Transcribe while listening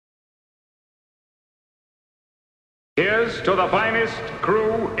Here's to the finest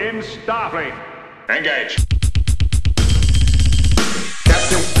crew in Starfleet. Engage.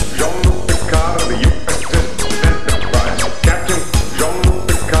 Captain Jean-Luc Picard of the U.S.S. Enterprise. Captain Jean-Luc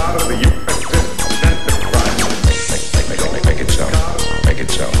Picard of the U.S.S. Enterprise. Make it so. Make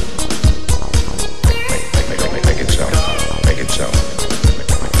it so. Make it so. Make it so.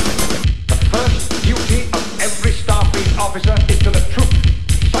 The first duty of every Starfleet officer is to the truth.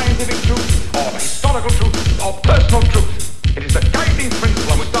 Scientific truth, or historical truth, or personal truth. It is the guiding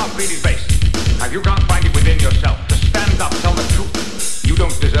principle on which Starfleet is based. Now, if you can't find it within yourself to stand up, tell the truth, you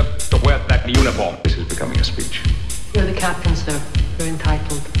don't deserve to wear that uniform. This is becoming a speech. You're the captain, sir. You're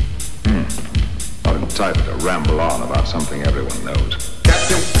entitled. Not entitled to ramble on about something everyone knows.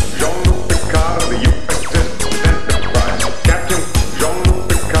 Captain Jean-Luc Picard of the U.S.S. Enterprise. Captain Jean-Luc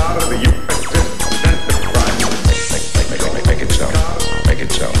Picard of the U.S.S. Enterprise. Make it so. Make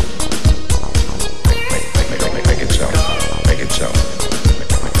it so. Make it so. Make it so.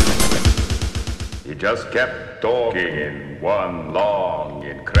 He just kept talking in one long,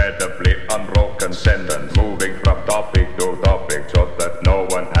 incredibly unbroken sentence, moving from topic to topic so that no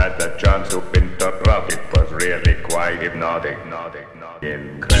one had the chance to interrupt. It was really quite hypnotic.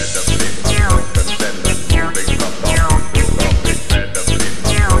 Incredibly unbroken sentence, moving from topic to topic. Incredibly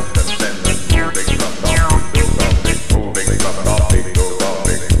unbroken sentence, moving from topic to topic. Moving from topic to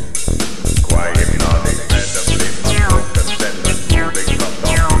topic. Quite hypnotic. Incredibly unbroken sentence, moving from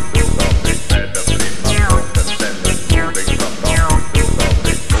topic to topic. Incredibly unbroken sentence, moving from topic to topic.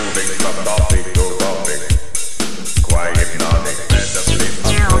 Moving from topic to topic. Quite hypnotic. Incredibly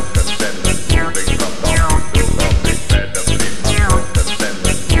unbroken sentence, moving from topic to topic. Incredibly unbroken sentence, moving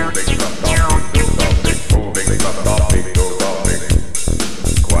from topic to topic. Moving from topic to topic.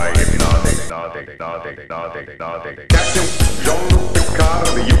 Quite hypnotic. Captain Jean-Luc Picard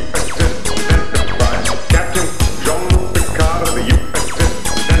of the U.S.S. Enterprise. Captain Jean-Luc Picard of the U.S.S.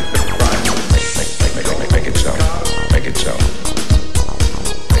 Enterprise. Make it so. Make it so.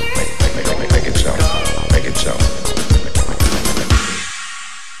 Make it so. Make it so.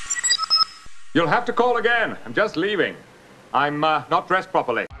 You'll have to call again. I'm just leaving. I'm not dressed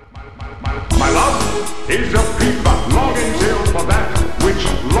properly. My love is a fever, longing till for that which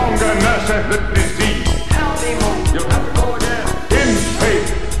longer nurseth the disease. You'll have to call again. In faith,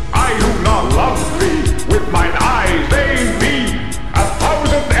 I do not love thee. With mine eyes they be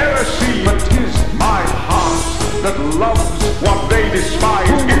 1,000 ever see. But 'tis my heart that loves what they despise.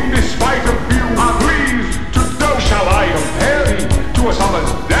 In despite of you, are pleased to know. Shall I compare thee to a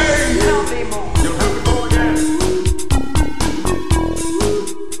summer's day? Tell me more. You'll have to call again.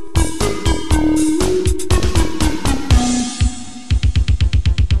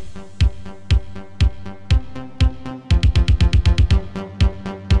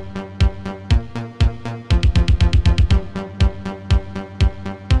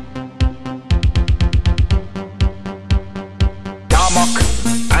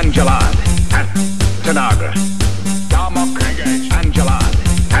 Angelad at Tanagra. Darmok Angelad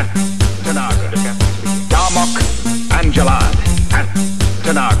at Tanagra. Darmok Angelad at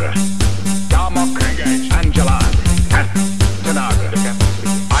Tanagra. Darmok Angelad at Tanagra.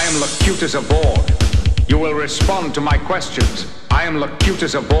 I am Locutus aboard. You will respond to my questions. I am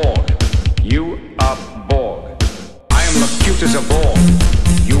Locutus aboard. You are Borg. I am Locutus aboard.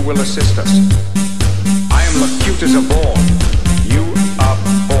 You will assist us. I am Locutus aboard. You are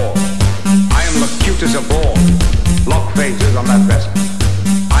Borg. I am Locutus aboard. Lock phases on that vessel.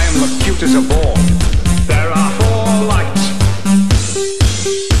 I am Locutus aboard.